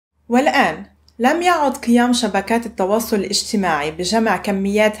والآن لم يعد قيام شبكات التواصل الاجتماعي بجمع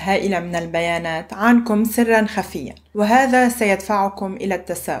كميات هائلة من البيانات عنكم سراً خفياً، وهذا سيدفعكم إلى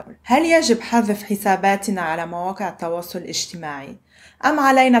التساؤل: هل يجب حذف حساباتنا على مواقع التواصل الاجتماعي أم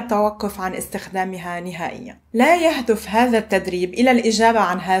علينا التوقف عن استخدامها نهائياً؟ لا يهدف هذا التدريب إلى الإجابة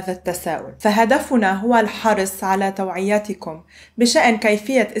عن هذا التساؤل، فهدفنا هو الحرص على توعيتكم بشأن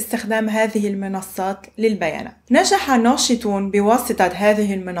كيفية استخدام هذه المنصات للبيانات. نجح ناشطون بواسطة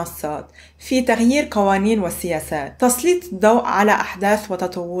هذه المنصات في تغيير قوانين وسياسات، تسليط الضوء على أحداث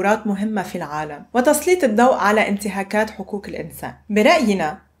وتطورات مهمة في العالم، وتسليط الضوء على انتهاكات حقوق الإنسان.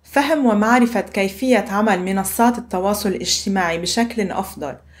 برأينا، فهم ومعرفة كيفية عمل منصات التواصل الاجتماعي بشكل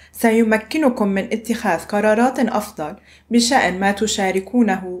أفضل سيمكنكم من اتخاذ قرارات أفضل بشأن ما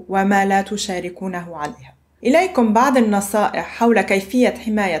تشاركونه وما لا تشاركونه عليها. إليكم بعض النصائح حول كيفية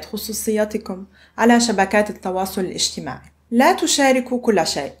حماية خصوصيتكم على شبكات التواصل الاجتماعي. لا تشاركوا كل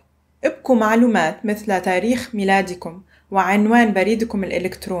شيء. ابقوا معلومات مثل تاريخ ميلادكم وعنوان بريدكم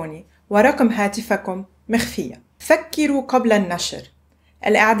الإلكتروني ورقم هاتفكم مخفية. فكروا قبل النشر.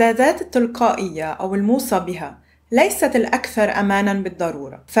 الإعدادات التلقائية أو الموصى بها ليست الأكثر أماناً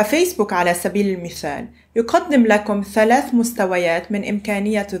بالضرورة، ففيسبوك على سبيل المثال يقدم لكم 3 مستويات من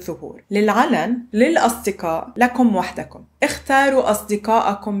إمكانية الظهور: للعلن، للأصدقاء، لكم وحدكم. اختاروا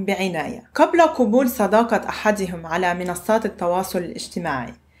أصدقائكم بعناية. قبل قبول صداقة أحدهم على منصات التواصل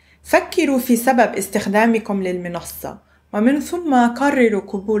الاجتماعي، فكروا في سبب استخدامكم للمنصة، ومن ثم قرروا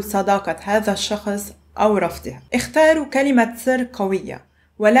قبول صداقة هذا الشخص أو رفضها. اختاروا كلمة سر قوية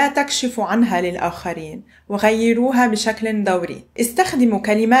ولا تكشفوا عنها للآخرين، وغيروها بشكل دوري. استخدموا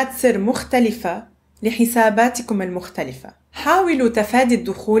كلمات سر مختلفة لحساباتكم المختلفة. حاولوا تفادي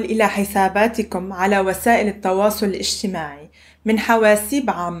الدخول إلى حساباتكم على وسائل التواصل الاجتماعي من حواسيب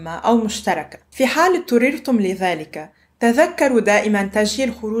عامة أو مشتركة. في حال اضطررتم لذلك، تذكروا دائما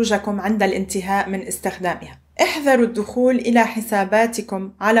تسجيل خروجكم عند الانتهاء من استخدامها. احذروا الدخول إلى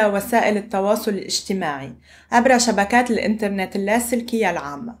حساباتكم على وسائل التواصل الاجتماعي عبر شبكات الإنترنت اللاسلكية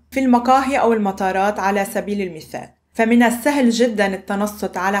العامة في المقاهي أو المطارات على سبيل المثال، فمن السهل جدا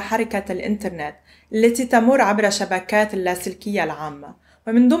التنصت على حركة الإنترنت التي تمر عبر شبكات اللاسلكية العامة،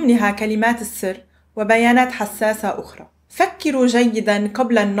 ومن ضمنها كلمات السر وبيانات حساسة أخرى. فكروا جيدا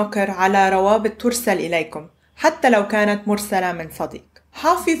قبل النقر على روابط ترسل إليكم حتى لو كانت مرسلة من صديق.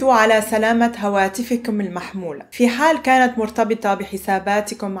 حافظوا على سلامة هواتفكم المحمولة في حال كانت مرتبطة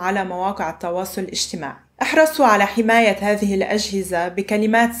بحساباتكم على مواقع التواصل الاجتماعي. احرصوا على حماية هذه الأجهزة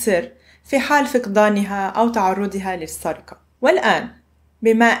بكلمات سر في حال فقدانها أو تعرضها للسرقة. والآن،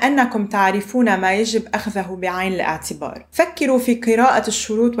 بما أنكم تعرفون ما يجب أخذه بعين الاعتبار، فكروا في قراءة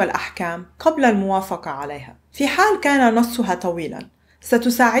الشروط والأحكام قبل الموافقة عليها. في حال كان نصها طويلاً،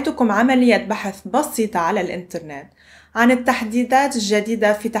 ستساعدكم عملية بحث بسيطة على الإنترنت عن التحديثات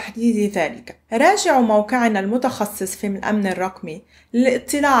الجديدة في تحديد ذلك. راجعوا موقعنا المتخصص في الأمن الرقمي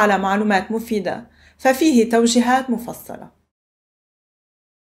للاطلاع على معلومات مفيدة، ففيه توجيهات مفصلة.